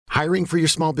Hiring for your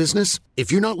small business?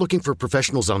 If you're not looking for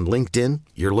professionals on LinkedIn,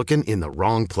 you're looking in the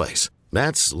wrong place.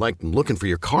 That's like looking for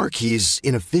your car keys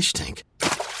in a fish tank.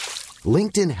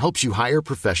 LinkedIn helps you hire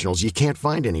professionals you can't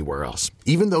find anywhere else,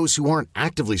 even those who aren't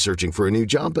actively searching for a new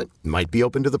job but might be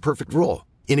open to the perfect role.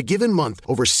 In a given month,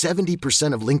 over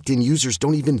 70% of LinkedIn users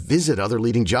don't even visit other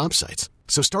leading job sites.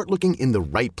 So start looking in the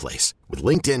right place. With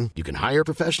LinkedIn, you can hire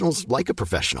professionals like a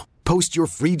professional. Post your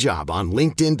free job on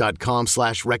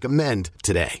linkedin.com/recommend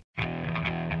today.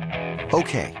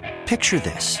 Okay, picture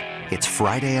this. It's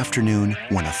Friday afternoon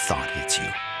when a thought hits you.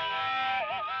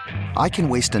 I can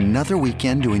waste another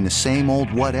weekend doing the same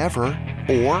old whatever,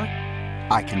 or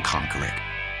I can conquer it.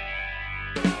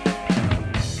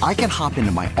 I can hop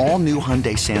into my all-new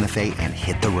Hyundai Santa Fe and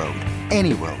hit the road.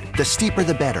 Any road. The steeper,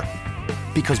 the better.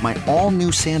 Because my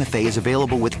all-new Santa Fe is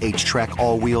available with H-Track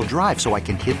all-wheel drive, so I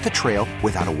can hit the trail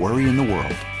without a worry in the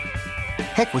world.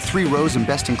 Heck, with 3 rows and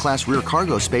best-in-class rear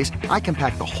cargo space, I can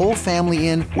pack the whole family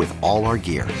in with all our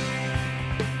gear.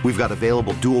 We've got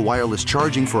available dual wireless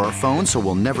charging for our phones, so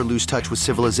we'll never lose touch with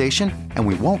civilization, and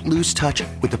we won't lose touch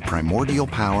with the primordial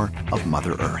power of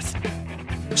Mother Earth.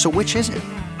 So which is it?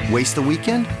 Waste the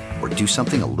weekend or do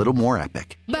something a little more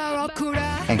epic?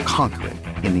 And conquer it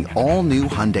in the all-new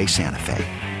Hyundai Santa Fe.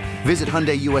 Visit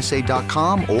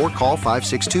HyundaiUSA.com or call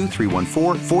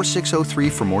 562-314-4603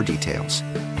 for more details.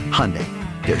 Hyundai,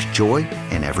 there's joy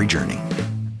in every journey.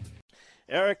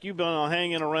 Eric, you've been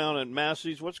hanging around at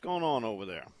Massey's. What's going on over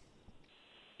there?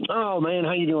 Oh, man,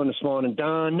 how you doing this morning,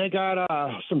 Don? They got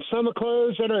some summer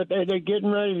clothes that they're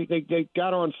getting ready. They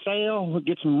got on sale. We'll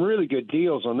get some really good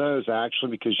deals on those,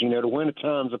 actually, because, the winter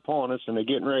time's upon us, and they're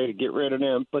getting ready to get rid of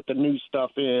them, put the new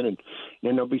stuff in, and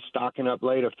then they'll be stocking up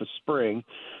later for spring.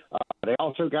 They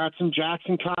also got some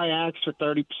Jackson kayaks for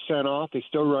 30% off. They're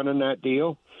still running that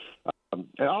deal.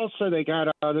 And also, they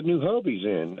got the new Hobies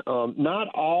in. Not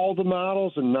all the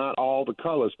models and not all the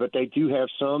colors, but they do have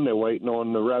some. They're waiting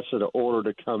on the rest of the order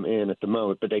to come in at the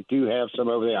moment, but they do have some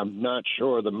over there. I'm not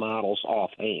sure the models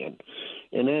offhand.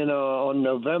 And then on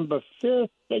November 5th,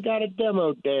 they got a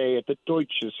demo day at the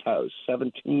Deutsches House,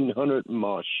 1700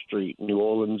 Moss Street, New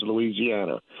Orleans,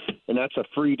 Louisiana. And that's a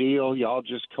free deal. Y'all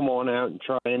just come on out and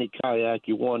try any kayak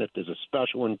you want. If there's a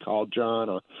special one, call John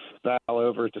or Val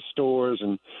over at the stores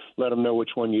and let them know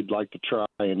which one you'd like to try,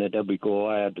 and they'll be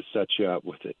glad to set you up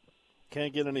with it.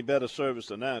 Can't get any better service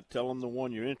than that. Tell them the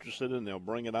one you're interested in. They'll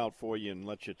bring it out for you and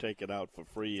let you take it out for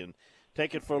free and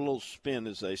take it for a little spin,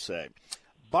 as they say.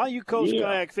 Bayou Coast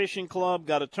Kayak Fishing Club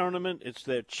got a tournament. It's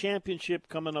their championship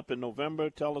coming up in November.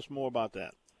 Tell us more about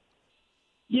that.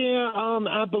 Yeah,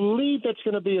 I believe that's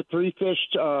going to be a three-fish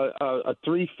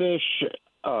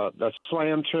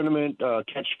slam tournament,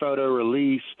 catch photo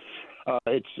release.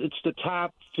 It's the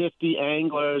top 50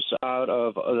 anglers out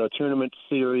of the tournament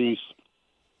series.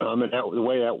 And the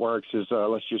way that works is,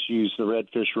 let's just use the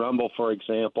Redfish Rumble, for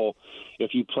example.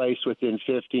 If you place within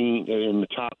 15 in the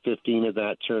top 15 of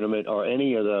that tournament or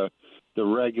any of the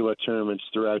regular tournaments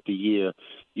throughout the year,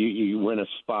 you win a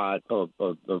spot or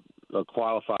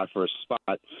qualify for a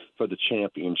spot for the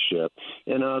championship.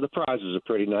 And the prizes are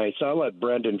pretty nice. I'll let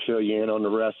Brendan fill you in on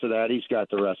the rest of that. He's got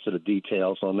the rest of the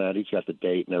details on that. He's got the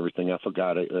date and everything. I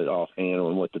forgot it offhand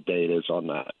on what the date is on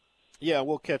that. Yeah,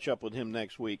 we'll catch up with him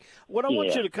next week. What I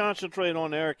want you to concentrate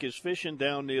on, Eric, is fishing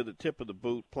down near the tip of the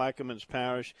boot, Plaquemines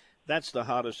Parish. That's the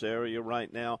hottest area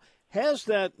right now. Has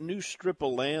that new strip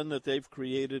of land that they've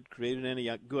created any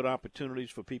good opportunities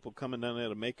for people coming down there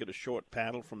to make it a short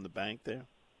paddle from the bank there?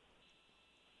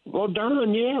 Well,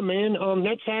 Don, yeah, man,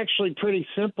 that's actually pretty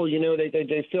simple.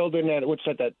 They filled in that, what's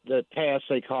that pass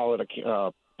they call it,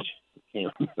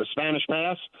 the Spanish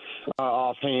Pass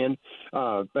offhand.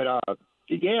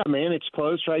 Yeah, man, it's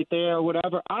close right there or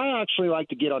whatever. I actually like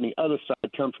to get on the other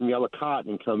side, come from Yellow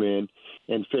Cotton and come in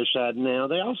and fish that now.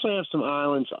 They also have some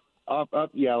islands up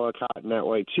Yellow Cotton that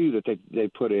way, too, that they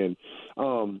put in.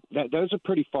 Those are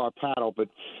pretty far paddle. But,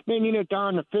 man,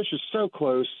 Don, the fish is so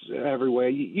close everywhere.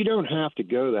 You don't have to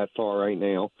go that far right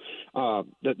now.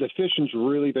 The fishing's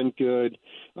really been good.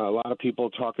 A lot of people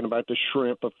are talking about the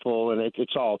shrimp are full, and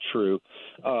it's all true.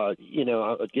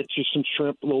 Get you some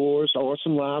shrimp lures or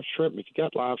some live shrimp. If you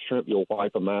got live shrimp, you'll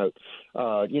wipe them out.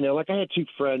 Like I had 2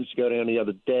 friends go down the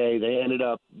other day. They ended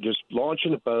up just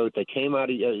launching a boat. They came out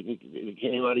of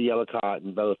Yellow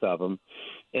Cotton, both of them,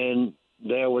 and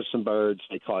there was some birds.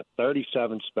 They caught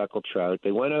 37 speckled trout.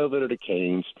 They went over to the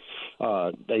Canes.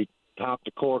 They topped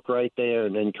the cork right there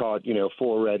and then caught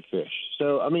 4 redfish.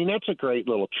 So I mean, that's a great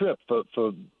little trip for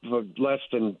less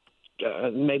than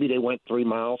maybe they went 3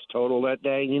 miles total that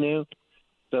day.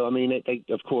 So I mean, they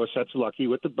of course that's lucky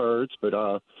with the birds, but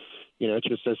it's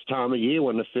just this time of year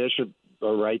when the fish are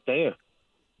are right there.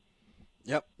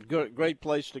 Yep, good, great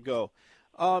place to go.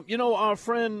 Our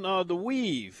friend the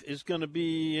Weave is going to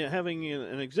be having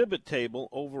an exhibit table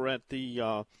over at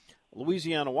the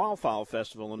Louisiana Wildfowl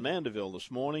Festival in Mandeville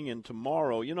this morning and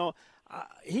tomorrow.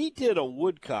 He did a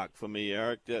woodcock for me,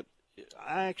 Eric, that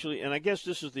and I guess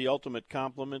this is the ultimate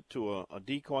compliment to a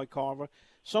decoy carver.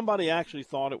 Somebody actually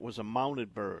thought it was a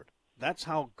mounted bird. That's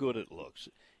how good it looks.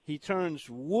 He turns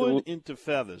wood into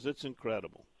feathers. It's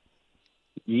incredible.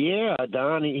 Yeah,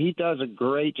 Don, he does a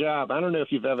great job. I don't know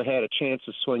if you've ever had a chance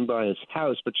to swing by his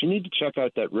house, but you need to check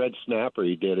out that red snapper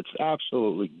he did. It's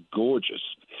absolutely gorgeous.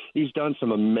 He's done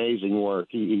some amazing work.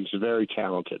 He's very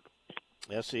talented.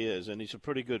 Yes, he is, and he's a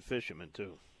pretty good fisherman,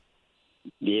 too.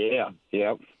 Yeah.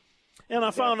 And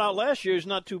I found out last year he's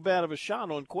not too bad of a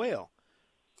shot on quail.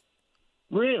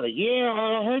 Really? Yeah,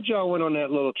 I heard y'all went on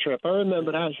that little trip. I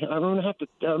remember. I'm gonna have to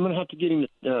get him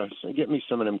to get me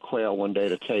some of them quail one day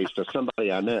to taste, or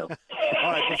somebody I know. All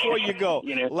right, before you go,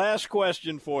 last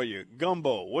question for you: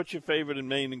 gumbo. What's your favorite and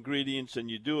main ingredients?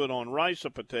 And you do it on rice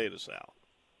or potato salad?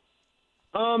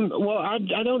 Well, I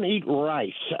don't eat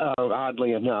rice,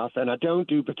 oddly enough, and I don't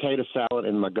do potato salad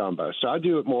in my gumbo. So I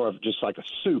do it more of just like a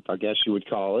soup, I guess you would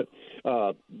call it.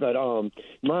 But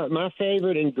my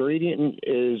favorite ingredient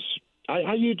is.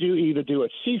 I either do a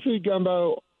seafood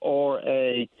gumbo or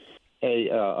a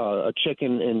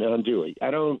chicken and andouille.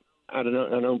 I don't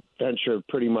venture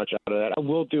pretty much out of that. I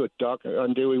will do a duck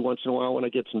andouille once in a while when I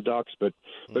get some ducks, but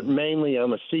mainly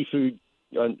I'm a seafood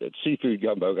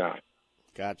gumbo guy.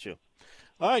 Gotcha.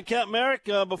 All right, Captain Eric,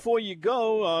 before you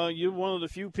go, you're one of the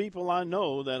few people I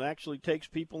know that actually takes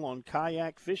people on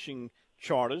kayak fishing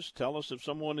charters. Tell us if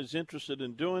someone is interested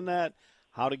in doing that,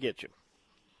 how to get you.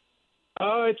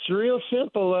 Oh, it's real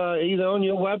simple. Either on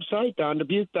your website, Don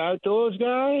Dubuque, the Outdoors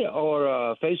Guy,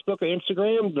 or Facebook or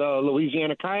Instagram, the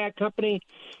Louisiana Kayak Company.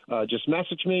 Just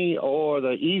message me, or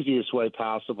the easiest way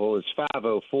possible is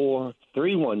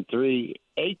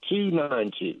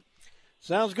 504-313-8292.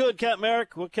 Sounds good, Captain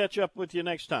Eric. We'll catch up with you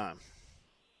next time.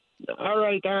 All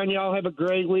right, Don. Y'all have a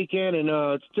great weekend, and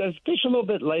fish a little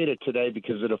bit later today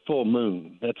because of the full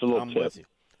moon. That's a little tip. With you.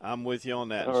 I'm with you on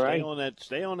that. All right.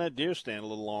 Stay on that deer stand a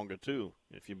little longer, too,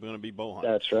 if you're going to be bow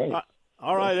hunting. That's right.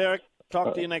 All right, Eric.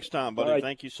 Talk to you next time, buddy. Right.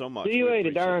 Thank you so much. See you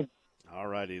later, Don. All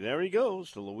righty. There he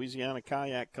goes, the Louisiana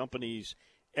Kayak Company's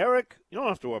Eric. You don't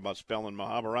have to worry about spelling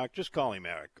Muhoberac. Just call him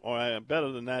Eric. Or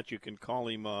better than that, you can call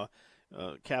him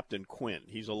Captain Quinn.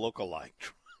 He's a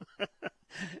lookalike.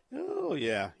 Oh,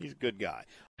 yeah. He's a good guy.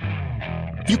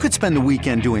 You could spend the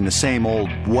weekend doing the same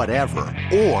old whatever,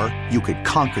 or you could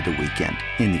conquer the weekend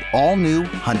in the all-new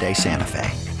Hyundai Santa Fe.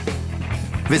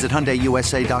 Visit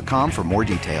HyundaiUSA.com for more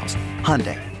details.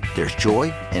 Hyundai, there's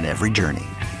joy in every journey.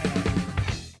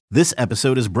 This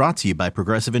episode is brought to you by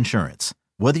Progressive Insurance.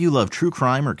 Whether you love true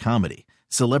crime or comedy,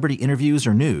 celebrity interviews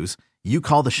or news, you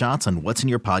call the shots on what's in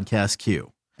your podcast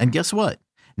queue. And guess what?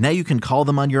 Now you can call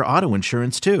them on your auto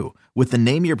insurance, too, with the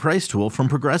Name Your Price tool from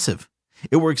Progressive.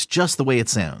 It works just the way it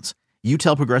sounds. You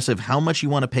tell Progressive how much you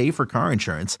want to pay for car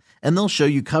insurance, and they'll show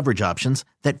you coverage options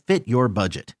that fit your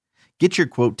budget. Get your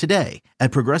quote today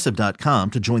at Progressive.com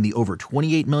to join the over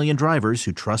 28 million drivers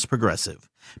who trust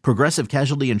Progressive. Progressive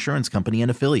Casualty Insurance Company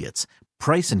and Affiliates.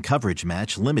 Price and coverage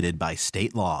match limited by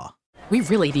state law. We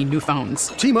really need new phones.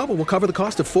 T-Mobile will cover the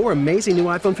cost of 4 amazing new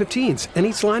iPhone 15s, and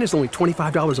each line is only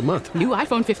 $25 a month. New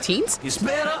iPhone 15s? It's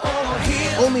better over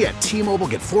here. Only at T-Mobile,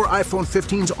 get 4 iPhone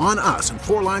 15s on us and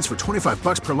 4 lines for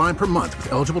 $25 per line per month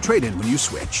with eligible trade-in when you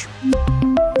switch.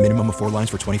 Minimum of 4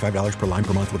 lines for $25 per line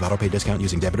per month with autopay discount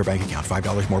using debit or bank account.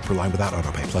 $5 more per line without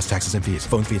autopay, plus taxes and fees.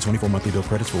 Phone fee at 24 monthly bill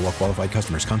credits for well-qualified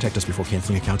customers. Contact us before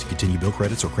canceling account to continue bill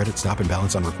credits or credit stop and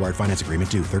balance on required finance agreement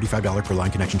due. $35 per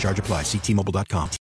line connection charge applies. See T-Mobile.com.